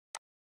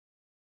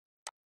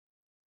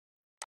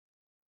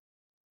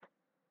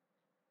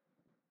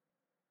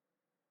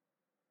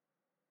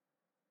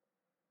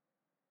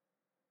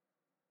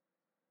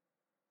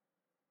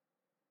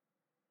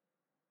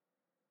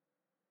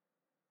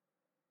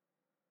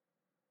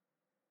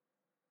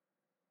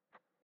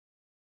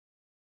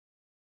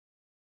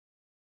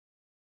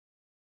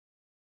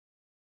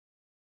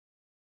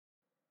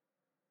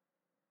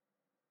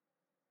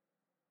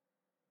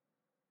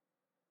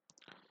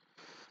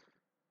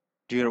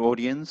Dear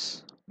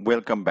audience,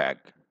 welcome back.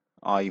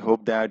 I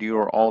hope that you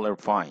all are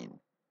fine.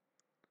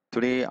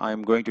 Today I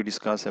am going to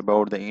discuss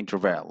about the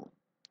interval.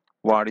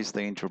 What is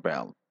the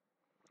interval?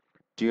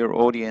 Dear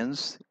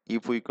audience,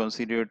 if we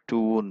consider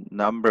two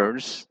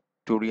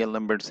real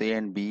numbers A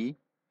and B,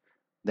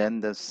 then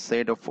the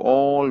set of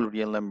all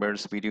real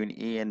numbers between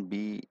A and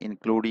B,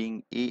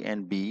 including A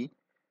and B,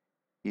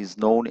 is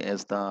known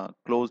as the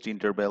closed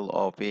interval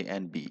of A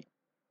and B,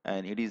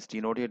 and it is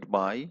denoted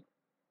by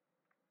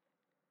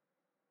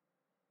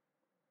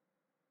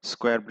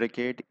square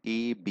bracket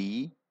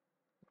AB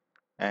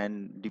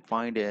and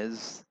defined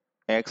as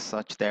x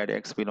such that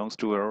x belongs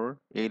to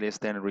a less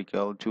than or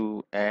equal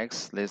to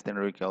x less than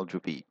or equal to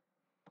b,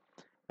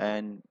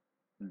 and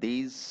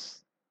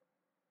this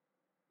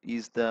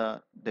is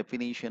the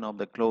definition of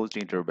the closed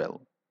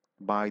interval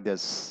by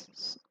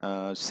this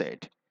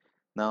set.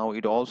 Now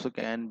it also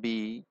can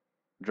be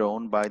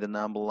drawn by the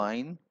number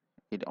line.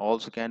 It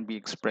also can be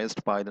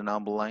expressed by the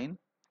number line.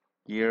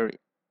 Here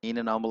in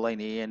a number line,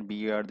 a and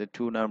b are the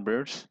two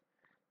numbers,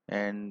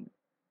 and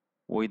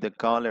with the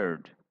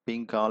colored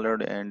pink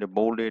colored and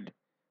bolded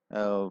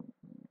uh,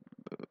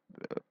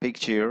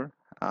 picture,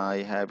 I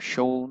have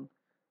shown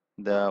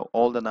the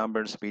all the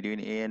numbers between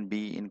a and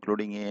b,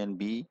 including a and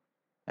b,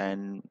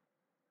 and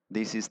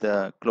this is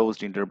the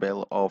closed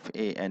interval of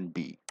a and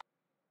b.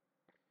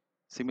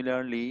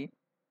 Similarly,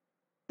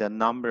 the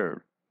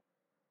number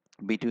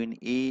between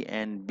a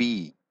and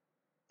b,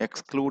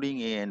 excluding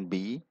a and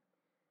b,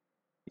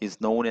 is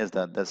known as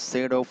the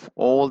set of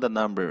all the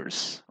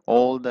numbers,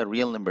 all the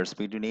real numbers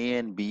between a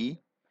and b,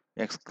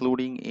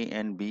 excluding a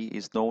and b,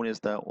 is known as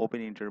the open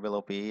interval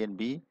of a and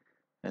b.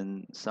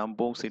 In some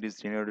books it is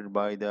denoted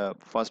by the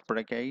first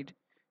bracket,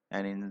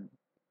 and in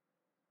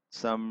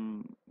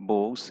some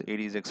books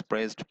it is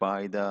expressed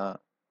by the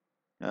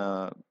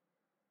uh,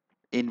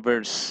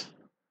 inverse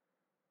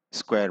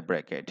square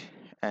bracket,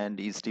 and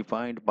is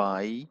defined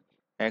by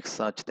x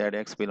such that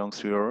x belongs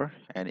to a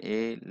and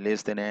a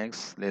less than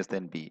x less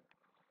than b,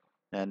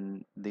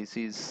 and this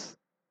is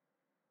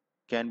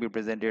can be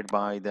presented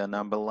by the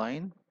number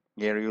line.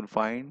 Here you'll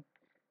find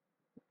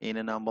in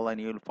a number line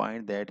you'll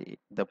find that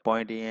the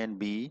point a and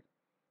b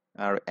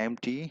are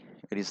empty.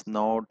 It is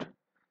not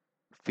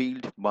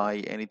filled by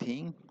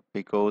anything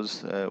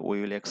because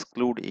we will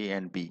exclude a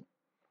and b.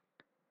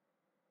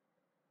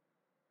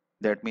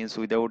 That means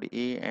without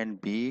a and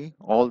b,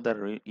 all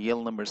the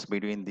real numbers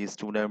between these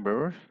two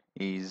numbers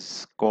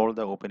is called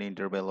the open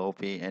interval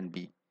of a and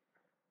b.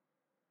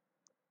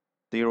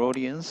 Dear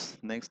audience,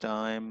 next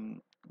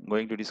I'm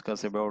going to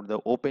discuss about the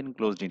open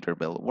closed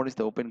interval. What is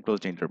the open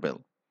closed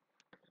interval?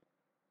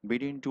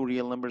 Between two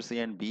real numbers a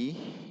and b,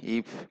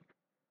 if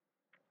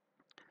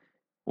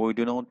we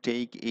do not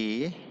take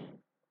a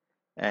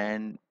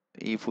and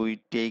if we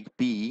take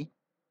b,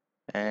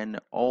 and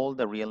all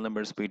the real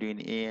numbers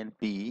between a and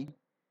b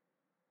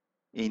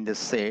in the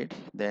set,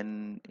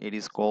 then it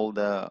is called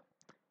the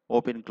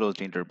open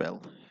closed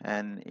interval,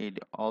 and it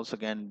also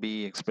can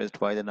be expressed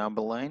by the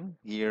number line.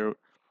 Here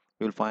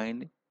you'll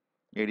find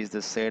it is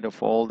the set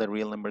of all the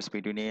real numbers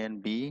between a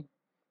and b,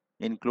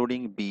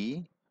 including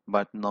b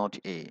but not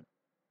a,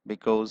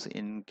 because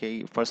in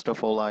case first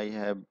of all I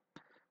have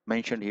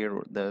mentioned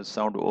here the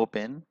sound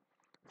open.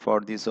 For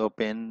this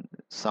open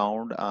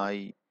sound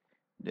I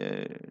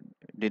uh,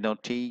 did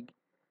not take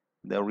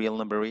the real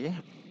number a,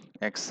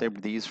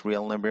 except this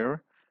real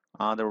number.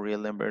 Other real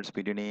numbers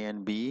between a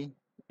and b,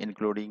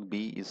 including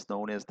b, is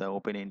known as the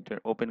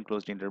open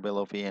closed interval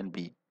of a and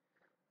b,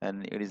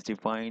 and it is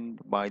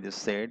defined by the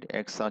set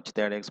x such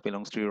that x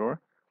belongs to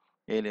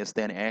a less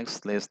than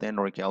x less than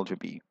or equal to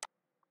b.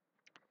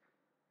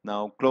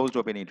 Now closed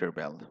open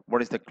interval.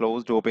 What is the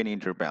closed open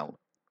interval?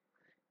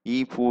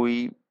 If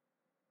we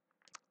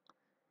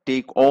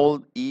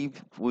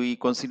if we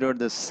consider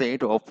the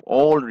set of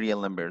all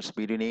real numbers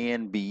between a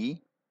and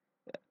b,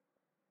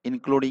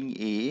 including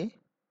a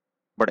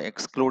but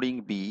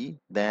excluding b,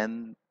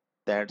 then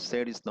that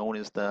set is known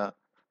as the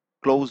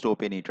closed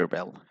open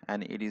interval,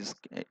 and it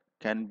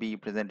can be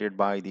presented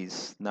by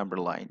this number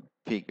line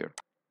figure.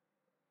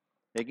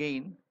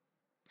 Again,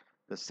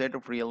 the set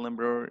of real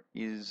number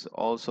is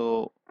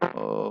also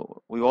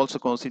we also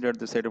consider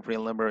the set of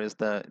real number as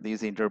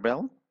this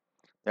interval.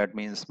 That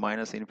means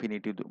minus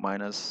infinity to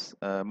minus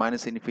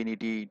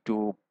infinity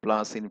to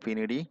plus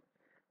infinity.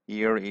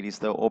 Here it is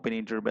the open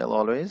interval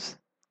always,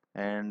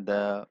 and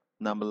the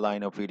number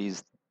line of it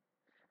is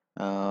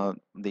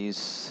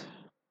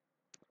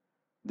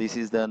this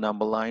is the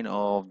number line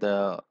of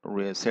the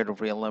set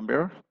of real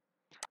number,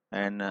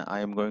 and I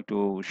am going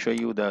to show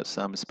you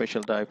some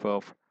special type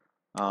of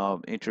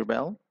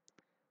interval,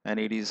 and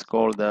it is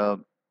called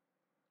the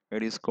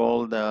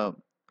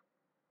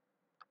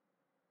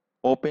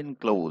open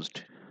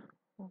closed.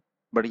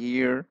 But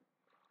here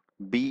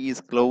b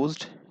is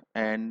closed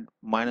and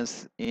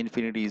minus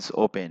infinity is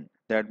open.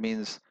 That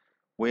means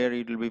where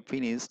it will be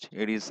finished,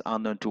 it is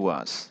unknown to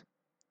us.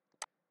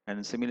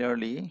 And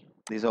similarly,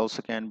 this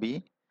also can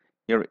be,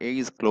 here a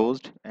is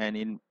closed and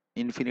in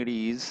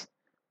infinity is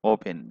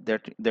open.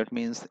 That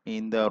means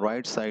in the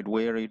right side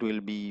where it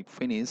will be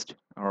finished,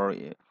 or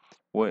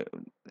where,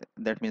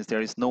 that means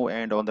there is no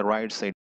end on the right side.